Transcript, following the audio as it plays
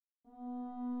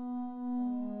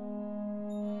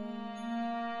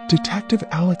Detective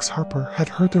Alex Harper had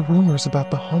heard the rumors about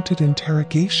the haunted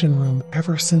interrogation room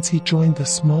ever since he joined the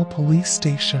small police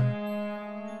station.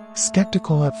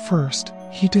 Skeptical at first,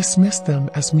 he dismissed them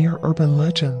as mere urban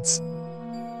legends.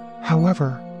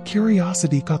 However,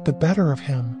 curiosity got the better of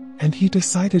him, and he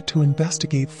decided to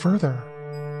investigate further.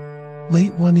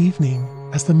 Late one evening,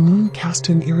 as the moon cast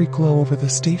an eerie glow over the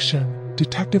station,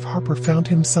 Detective Harper found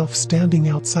himself standing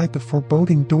outside the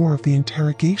foreboding door of the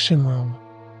interrogation room.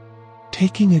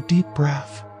 Taking a deep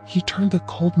breath, he turned the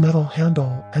cold metal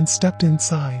handle and stepped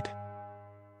inside.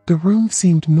 The room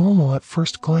seemed normal at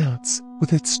first glance,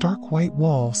 with its stark white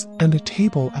walls and a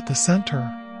table at the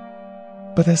center.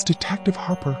 But as Detective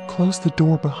Harper closed the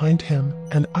door behind him,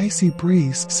 an icy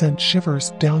breeze sent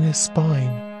shivers down his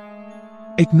spine.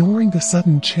 Ignoring the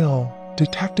sudden chill,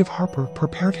 Detective Harper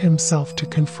prepared himself to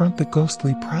confront the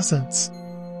ghostly presence.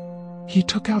 He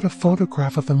took out a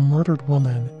photograph of the murdered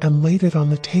woman and laid it on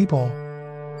the table.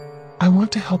 "I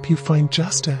want to help you find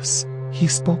justice," he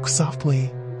spoke softly,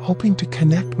 hoping to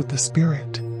connect with the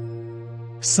spirit.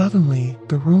 Suddenly,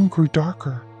 the room grew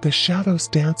darker, the shadows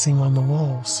dancing on the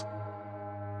walls.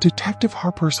 Detective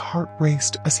Harper's heart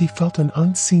raced as he felt an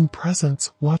unseen presence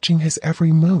watching his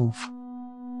every move.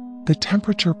 The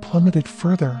temperature plummeted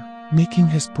further, making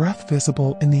his breath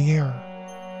visible in the air.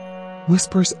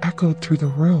 Whispers echoed through the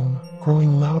room,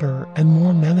 growing louder and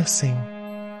more menacing.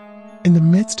 In the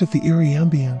midst of the eerie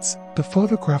ambience, the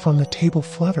photograph on the table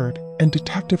fluttered, and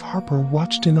Detective Harper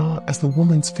watched in awe as the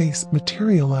woman's face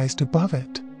materialized above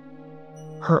it.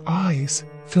 Her eyes,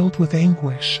 filled with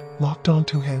anguish, locked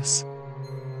onto his.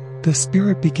 The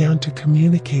spirit began to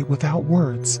communicate without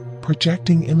words,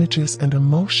 projecting images and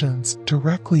emotions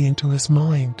directly into his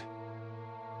mind.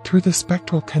 Through the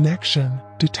spectral connection,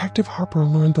 Detective Harper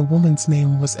learned the woman's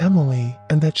name was Emily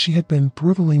and that she had been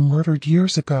brutally murdered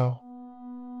years ago.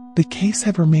 The case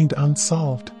had remained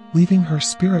unsolved, leaving her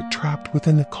spirit trapped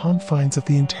within the confines of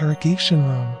the interrogation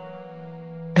room.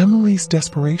 Emily's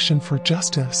desperation for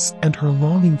justice and her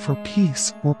longing for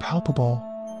peace were palpable.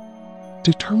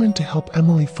 Determined to help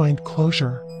Emily find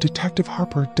closure, Detective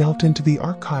Harper delved into the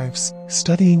archives,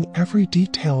 studying every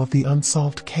detail of the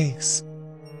unsolved case.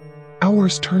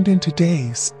 Hours turned into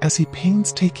days as he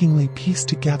painstakingly pieced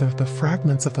together the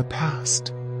fragments of the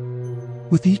past.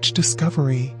 With each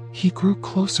discovery, he grew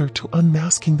closer to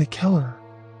unmasking the killer.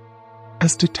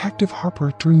 As Detective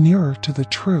Harper drew nearer to the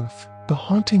truth, the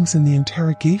hauntings in the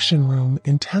interrogation room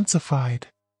intensified.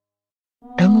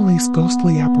 Emily's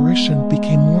ghostly apparition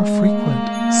became more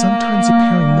frequent, sometimes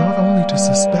appearing not only to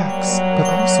suspects, but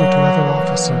also to other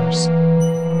officers.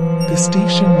 The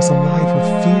station was alive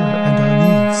with fear and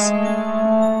unease.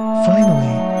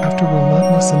 Finally, after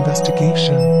relentless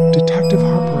investigation, Detective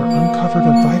Harper uncovered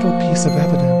a vital piece of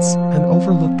evidence, an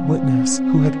overlooked witness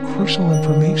who had crucial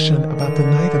information about the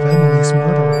night of Emily's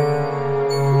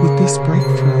murder. With this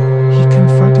breakthrough, he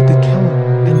confronted the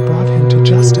killer and brought him to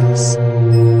justice.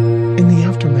 In the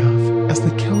aftermath, as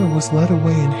the killer was led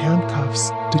away in handcuffs,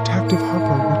 Detective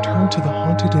Harper returned to the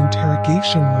haunted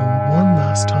interrogation room one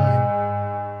last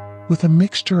time. With a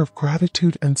mixture of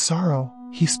gratitude and sorrow,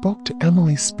 he spoke to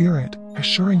Emily's spirit,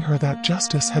 assuring her that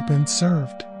justice had been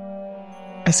served.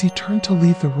 As he turned to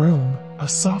leave the room, a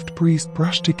soft breeze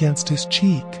brushed against his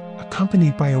cheek,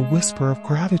 accompanied by a whisper of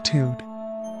gratitude.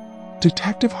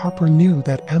 Detective Harper knew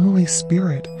that Emily's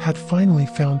spirit had finally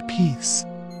found peace.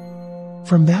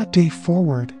 From that day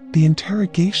forward, the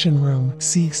interrogation room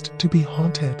ceased to be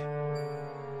haunted.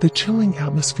 The chilling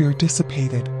atmosphere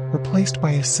dissipated, replaced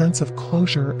by a sense of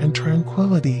closure and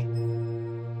tranquility.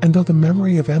 And though the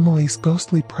memory of Emily's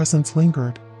ghostly presence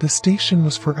lingered, the station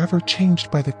was forever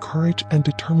changed by the courage and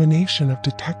determination of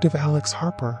Detective Alex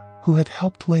Harper, who had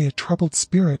helped lay a troubled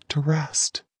spirit to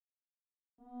rest.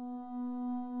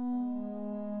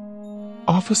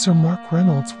 Officer Mark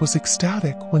Reynolds was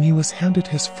ecstatic when he was handed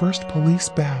his first police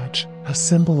badge, a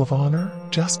symbol of honor,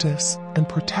 justice, and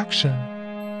protection.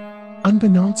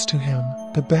 Unbeknownst to him,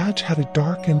 the badge had a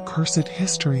dark and cursed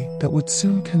history that would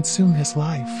soon consume his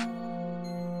life.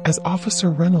 As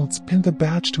Officer Reynolds pinned the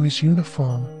badge to his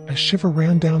uniform, a shiver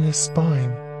ran down his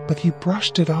spine, but he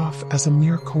brushed it off as a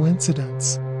mere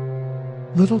coincidence.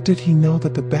 Little did he know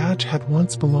that the badge had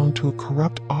once belonged to a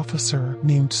corrupt officer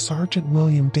named Sergeant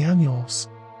William Daniels.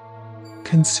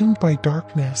 Consumed by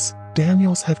darkness,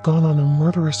 Daniels had gone on a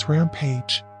murderous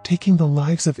rampage, taking the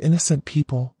lives of innocent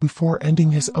people before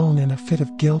ending his own in a fit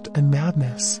of guilt and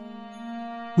madness.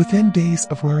 Within days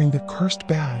of wearing the cursed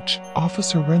badge,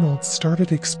 Officer Reynolds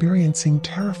started experiencing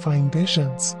terrifying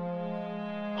visions.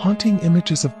 Haunting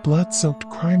images of blood-soaked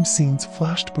crime scenes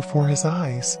flashed before his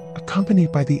eyes,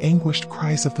 accompanied by the anguished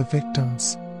cries of the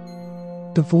victims.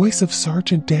 The voice of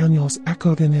Sergeant Daniels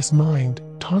echoed in his mind,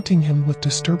 taunting him with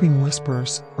disturbing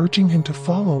whispers, urging him to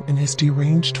follow in his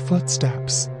deranged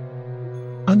footsteps.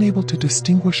 Unable to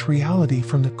distinguish reality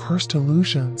from the cursed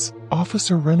illusions,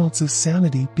 Officer Reynolds'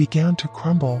 sanity began to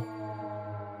crumble.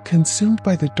 Consumed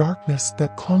by the darkness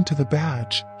that clung to the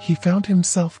badge, he found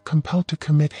himself compelled to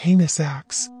commit heinous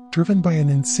acts, driven by an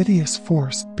insidious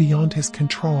force beyond his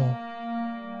control.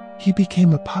 He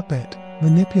became a puppet,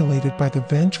 manipulated by the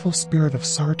vengeful spirit of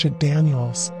Sergeant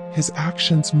Daniels, his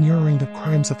actions mirroring the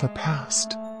crimes of the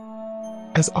past.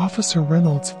 As Officer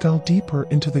Reynolds fell deeper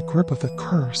into the grip of the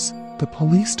curse, the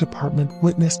police department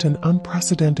witnessed an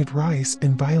unprecedented rise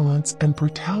in violence and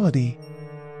brutality.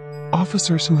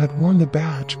 Officers who had worn the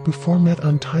badge before met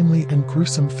untimely and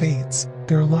gruesome fates,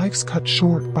 their lives cut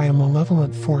short by a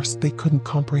malevolent force they couldn't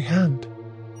comprehend.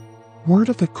 Word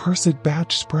of the cursed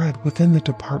badge spread within the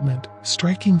department,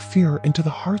 striking fear into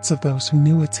the hearts of those who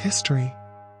knew its history.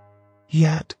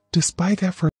 Yet, despite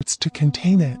efforts to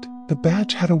contain it, the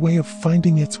badge had a way of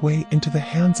finding its way into the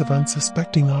hands of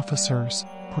unsuspecting officers,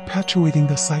 perpetuating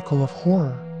the cycle of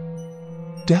horror.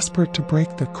 Desperate to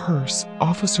break the curse,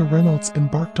 Officer Reynolds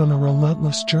embarked on a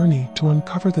relentless journey to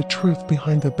uncover the truth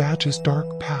behind the badge's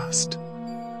dark past.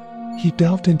 He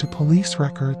delved into police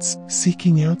records,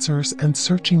 seeking answers and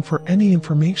searching for any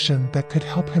information that could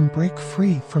help him break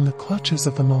free from the clutches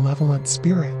of the malevolent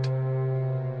spirit.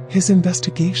 His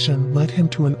investigation led him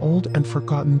to an old and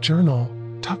forgotten journal,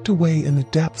 tucked away in the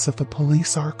depths of the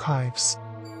police archives.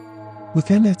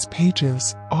 Within its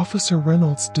pages, Officer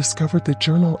Reynolds discovered the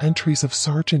journal entries of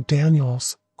Sergeant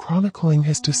Daniels, chronicling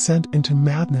his descent into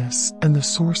madness and the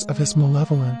source of his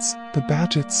malevolence, the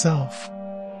badge itself.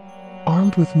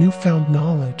 Armed with newfound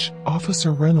knowledge,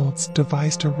 Officer Reynolds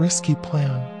devised a risky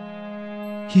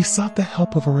plan. He sought the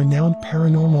help of a renowned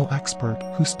paranormal expert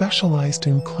who specialized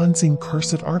in cleansing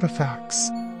cursed artifacts.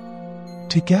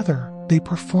 Together, they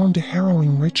performed a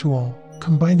harrowing ritual,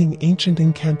 combining ancient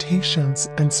incantations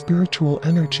and spiritual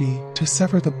energy to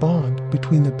sever the bond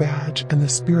between the badge and the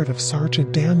spirit of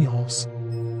Sergeant Daniels.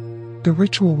 The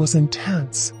ritual was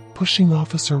intense, pushing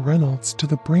Officer Reynolds to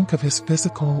the brink of his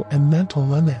physical and mental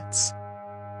limits.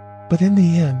 But in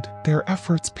the end, their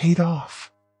efforts paid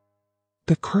off.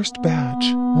 The cursed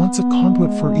badge, once a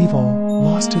conduit for evil,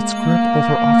 lost its grip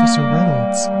over Officer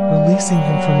Reynolds, releasing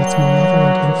him from its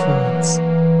malevolent influence.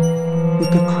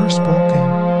 With the curse broken,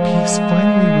 peace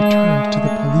finally returned to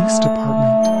the police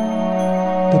department.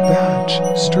 The badge,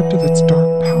 stripped of its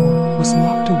dark power, was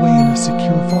locked away in a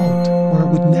secure vault where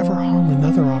it would never harm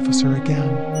another officer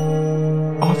again.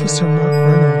 Officer Mark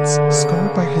Reynolds,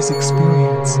 scarred by his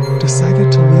experience,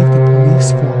 decided to leave the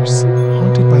police force,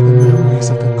 haunted by the memories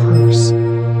of the curse.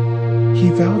 He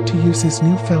vowed to use his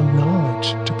newfound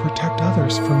knowledge to protect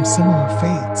others from similar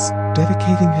fates,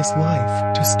 dedicating his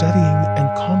life to studying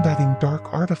and combating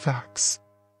dark artifacts.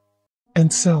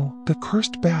 And so, the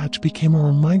cursed badge became a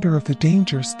reminder of the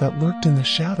dangers that lurked in the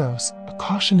shadows, a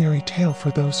cautionary tale for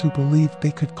those who believed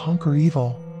they could conquer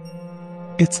evil.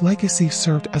 Its legacy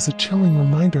served as a chilling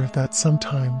reminder that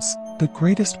sometimes, the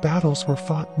greatest battles were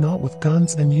fought not with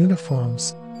guns and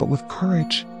uniforms, but with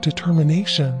courage,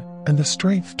 determination, and the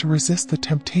strength to resist the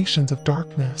temptations of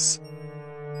darkness.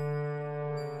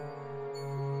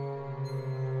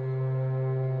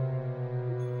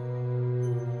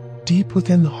 Deep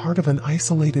within the heart of an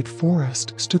isolated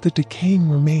forest stood the decaying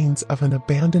remains of an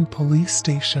abandoned police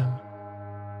station.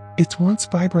 Its once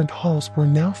vibrant halls were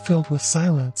now filled with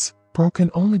silence,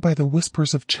 broken only by the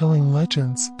whispers of chilling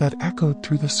legends that echoed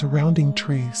through the surrounding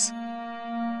trees.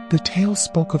 The tales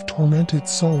spoke of tormented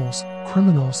souls,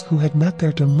 criminals who had met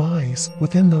their demise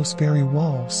within those very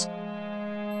walls.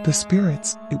 The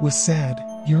spirits, it was said,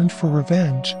 yearned for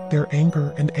revenge, their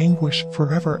anger and anguish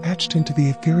forever etched into the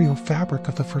ethereal fabric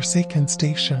of the forsaken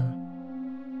station.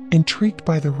 Intrigued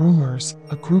by the rumors,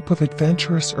 a group of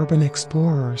adventurous urban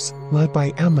explorers, led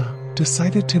by Emma,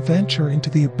 decided to venture into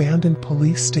the abandoned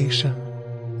police station.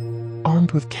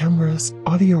 Armed with cameras,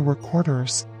 audio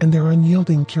recorders, and their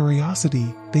unyielding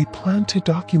curiosity, they planned to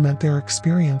document their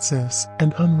experiences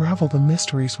and unravel the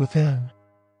mysteries within.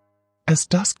 As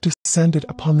dusk descended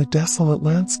upon the desolate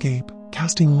landscape,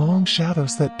 casting long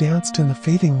shadows that danced in the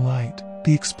fading light,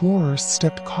 the explorers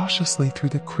stepped cautiously through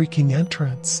the creaking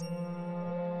entrance.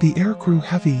 The air grew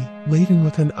heavy, laden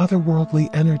with an otherworldly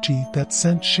energy that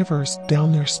sent shivers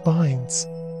down their spines.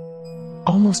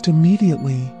 Almost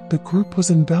immediately, the group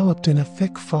was enveloped in a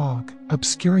thick fog,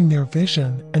 obscuring their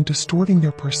vision and distorting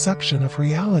their perception of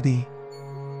reality.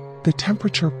 The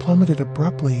temperature plummeted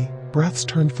abruptly, breaths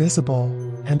turned visible,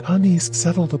 and unease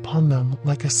settled upon them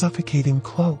like a suffocating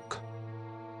cloak.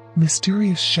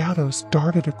 Mysterious shadows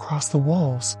darted across the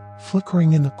walls,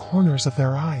 flickering in the corners of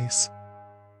their eyes.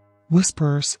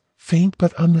 Whispers, faint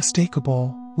but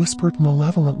unmistakable, whispered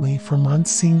malevolently from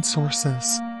unseen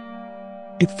sources.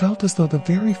 It felt as though the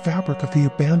very fabric of the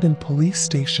abandoned police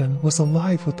station was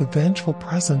alive with the vengeful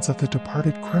presence of the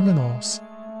departed criminals.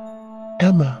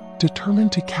 Emma,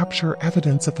 determined to capture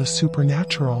evidence of the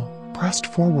supernatural, pressed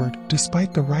forward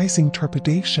despite the rising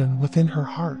trepidation within her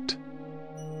heart.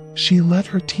 She led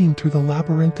her team through the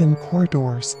labyrinthine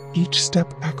corridors, each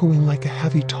step echoing like a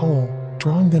heavy toll,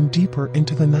 drawing them deeper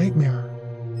into the nightmare.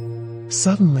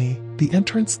 Suddenly, the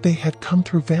entrance they had come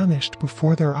through vanished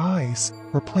before their eyes,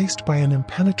 replaced by an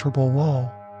impenetrable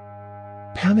wall.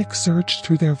 Panic surged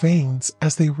through their veins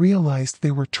as they realized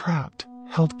they were trapped,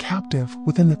 held captive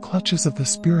within the clutches of the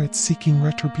spirits seeking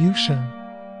retribution.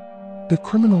 The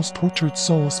criminals' tortured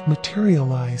souls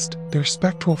materialized, their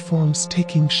spectral forms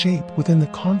taking shape within the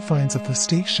confines of the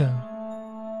station.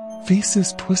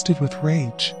 Faces twisted with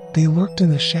rage, they lurked in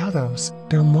the shadows,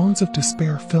 their moans of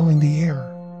despair filling the air.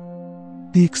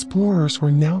 The explorers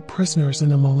were now prisoners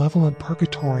in a malevolent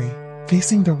purgatory,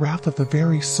 facing the wrath of the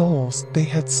very souls they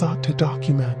had sought to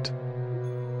document.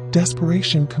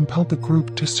 Desperation compelled the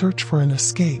group to search for an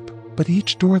escape, but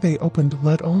each door they opened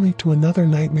led only to another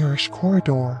nightmarish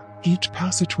corridor, each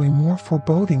passageway more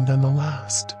foreboding than the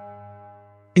last.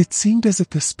 It seemed as if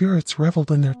the spirits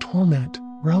reveled in their torment,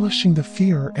 relishing the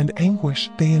fear and anguish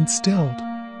they instilled.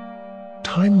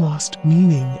 Time lost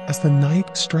meaning as the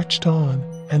night stretched on,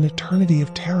 an eternity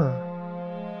of terror.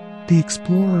 The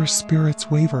explorers' spirits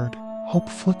wavered, hope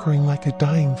flickering like a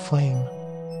dying flame.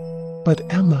 But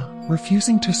Emma,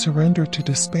 refusing to surrender to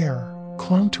despair,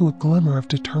 clung to a glimmer of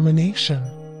determination.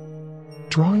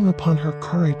 Drawing upon her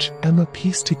courage, Emma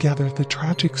pieced together the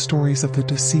tragic stories of the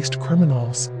deceased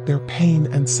criminals, their pain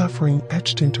and suffering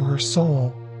etched into her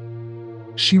soul.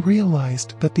 She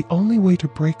realized that the only way to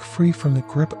break free from the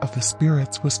grip of the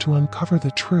spirits was to uncover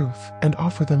the truth and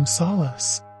offer them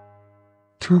solace.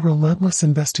 Through relentless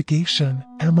investigation,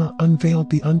 Emma unveiled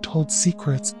the untold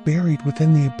secrets buried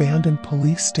within the abandoned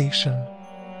police station.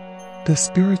 The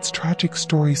spirits' tragic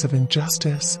stories of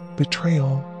injustice,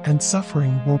 betrayal, and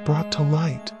suffering were brought to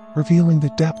light, revealing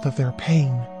the depth of their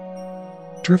pain.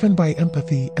 Driven by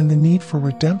empathy and the need for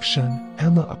redemption,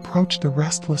 Emma approached the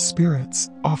restless spirits,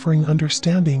 offering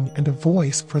understanding and a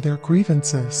voice for their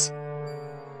grievances.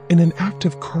 In an act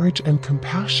of courage and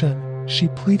compassion, she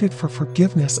pleaded for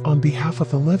forgiveness on behalf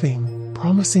of the living,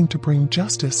 promising to bring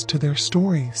justice to their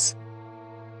stories.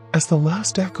 As the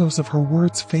last echoes of her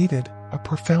words faded, a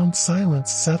profound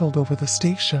silence settled over the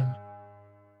station.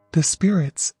 The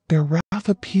spirits, their wrath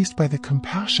appeased by the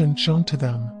compassion shown to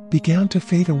them, began to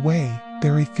fade away,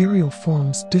 their ethereal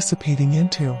forms dissipating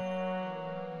into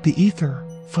the ether,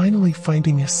 finally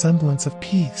finding a semblance of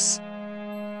peace.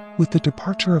 With the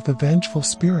departure of the vengeful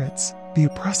spirits, the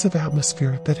oppressive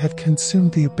atmosphere that had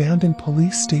consumed the abandoned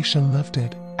police station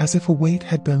lifted, as if a weight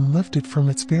had been lifted from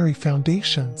its very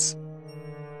foundations.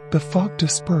 The fog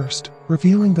dispersed,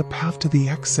 revealing the path to the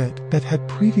exit that had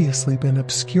previously been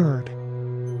obscured.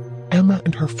 Emma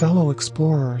and her fellow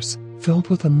explorers, filled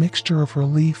with a mixture of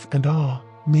relief and awe,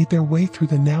 made their way through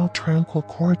the now tranquil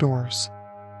corridors.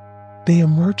 They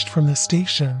emerged from the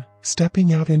station,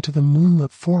 stepping out into the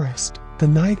moonlit forest, the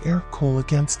night air cool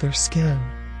against their skin.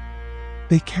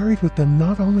 They carried with them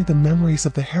not only the memories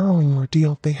of the harrowing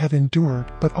ordeal they had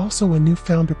endured, but also a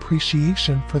newfound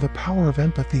appreciation for the power of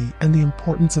empathy and the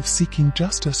importance of seeking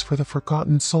justice for the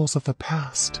forgotten souls of the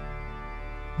past.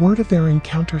 Word of their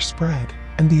encounter spread,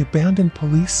 and the abandoned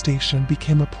police station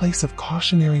became a place of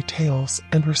cautionary tales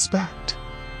and respect.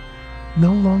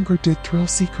 No longer did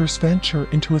thrill-seekers venture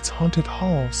into its haunted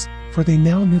halls, for they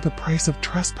now knew the price of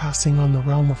trespassing on the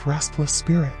realm of restless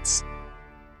spirits.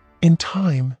 In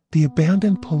time, the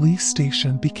abandoned police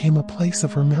station became a place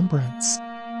of remembrance.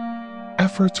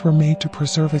 Efforts were made to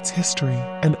preserve its history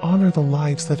and honor the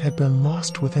lives that had been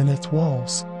lost within its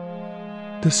walls.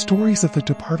 The stories of the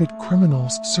departed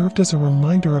criminals served as a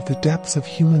reminder of the depths of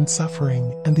human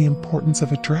suffering and the importance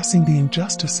of addressing the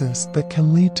injustices that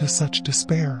can lead to such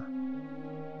despair.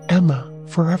 Emma,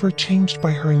 forever changed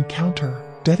by her encounter,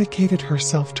 dedicated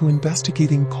herself to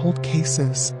investigating cold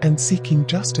cases and seeking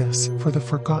justice for the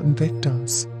forgotten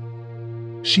victims.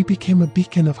 She became a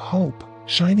beacon of hope,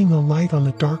 shining a light on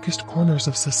the darkest corners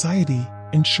of society,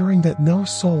 ensuring that no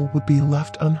soul would be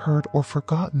left unheard or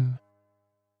forgotten.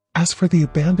 As for the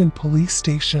abandoned police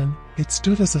station, it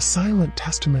stood as a silent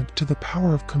testament to the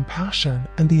power of compassion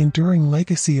and the enduring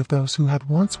legacy of those who had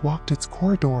once walked its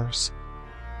corridors.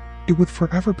 It would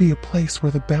forever be a place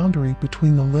where the boundary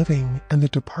between the living and the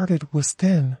departed was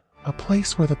thin, a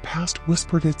place where the past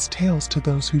whispered its tales to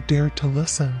those who dared to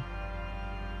listen.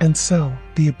 And so,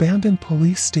 the abandoned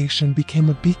police station became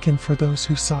a beacon for those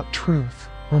who sought truth,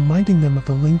 reminding them of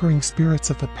the lingering spirits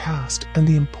of the past and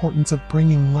the importance of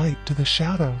bringing light to the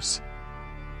shadows.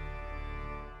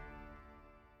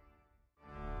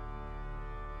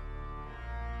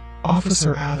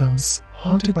 Officer Adams,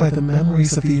 haunted by the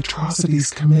memories of the atrocities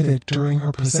committed during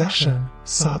her possession,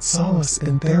 sought solace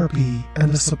in therapy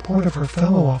and the support of her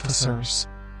fellow officers.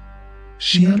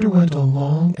 She underwent a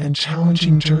long and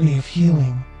challenging journey of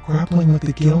healing, grappling with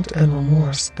the guilt and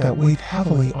remorse that weighed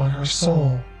heavily on her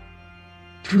soul.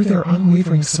 Through their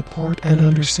unwavering support and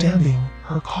understanding,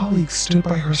 her colleagues stood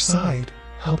by her side,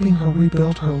 helping her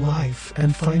rebuild her life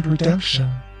and find redemption.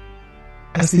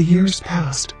 As the years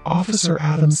passed, Officer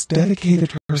Adams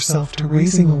dedicated herself to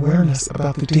raising awareness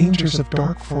about the dangers of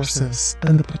dark forces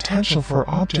and the potential for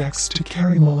objects to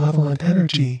carry malevolent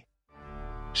energy.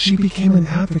 She became an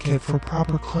advocate for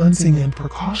proper cleansing and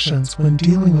precautions when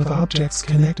dealing with objects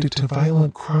connected to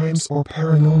violent crimes or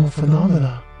paranormal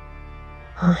phenomena.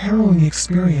 Her harrowing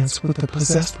experience with the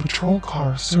possessed patrol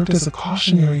car served as a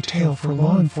cautionary tale for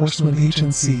law enforcement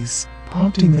agencies,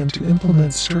 prompting them to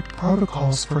implement strict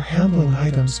protocols for handling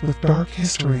items with dark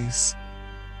histories.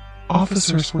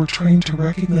 Officers were trained to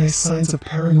recognize signs of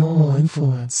paranormal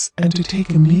influence and to take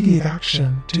immediate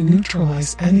action to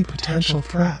neutralize any potential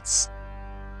threats.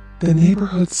 The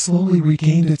neighborhood slowly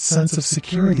regained its sense of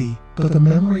security, but the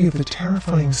memory of the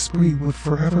terrifying spree would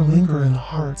forever linger in the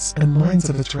hearts and minds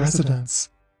of its residents.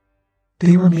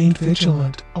 They remained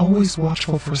vigilant, always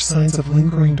watchful for signs of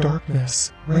lingering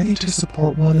darkness, ready to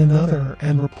support one another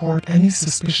and report any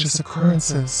suspicious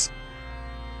occurrences.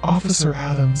 Officer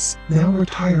Adams, now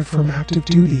retired from active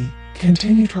duty,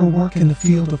 continued her work in the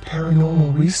field of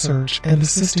paranormal research and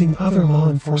assisting other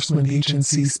law enforcement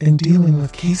agencies in dealing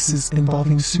with cases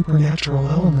involving supernatural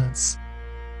elements.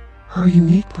 Her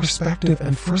unique perspective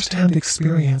and first-hand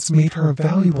experience made her a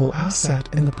valuable asset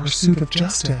in the pursuit of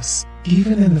justice,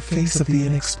 even in the face of the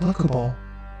inexplicable.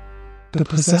 The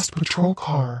possessed patrol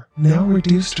car, now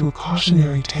reduced to a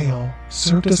cautionary tale,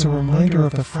 served as a reminder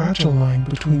of the fragile line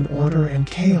between order and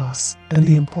chaos, and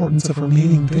the importance of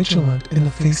remaining vigilant in the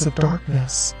face of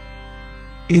darkness.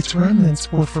 Its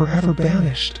remnants were forever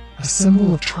banished, a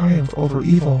symbol of triumph over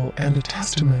evil and a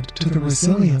testament to the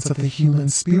resilience of the human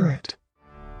spirit.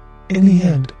 In the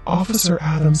end, Officer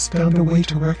Adams found a way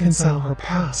to reconcile her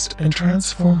past and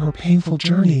transform her painful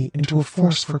journey into a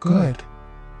force for good.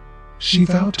 She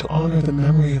vowed to honor the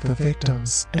memory of the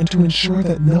victims and to ensure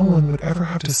that no one would ever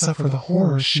have to suffer the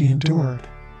horrors she endured.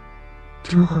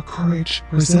 Through her courage,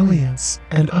 resilience,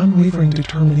 and unwavering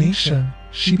determination,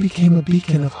 she became a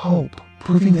beacon of hope,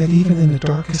 proving that even in the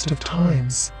darkest of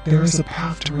times, there is a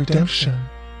path to redemption.